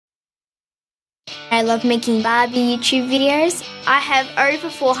I love making Barbie YouTube videos. I have over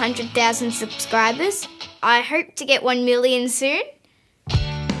 400,000 subscribers. I hope to get 1 million soon.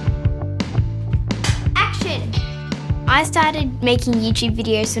 Action! I started making YouTube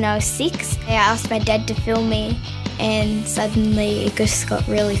videos when I was 6. I asked my dad to film me and suddenly it just got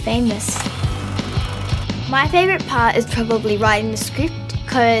really famous. My favourite part is probably writing the script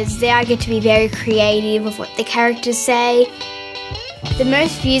because there I get to be very creative with what the characters say. The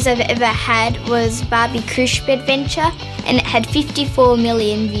most views I've ever had was Barbie Cruise Ship Adventure and it had 54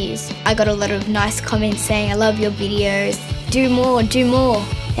 million views. I got a lot of nice comments saying, I love your videos, do more, do more.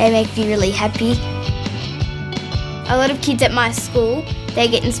 They make me really happy. A lot of kids at my school, they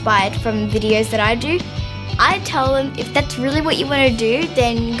get inspired from videos that I do. I tell them if that's really what you want to do,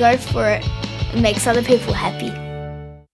 then go for it. It makes other people happy.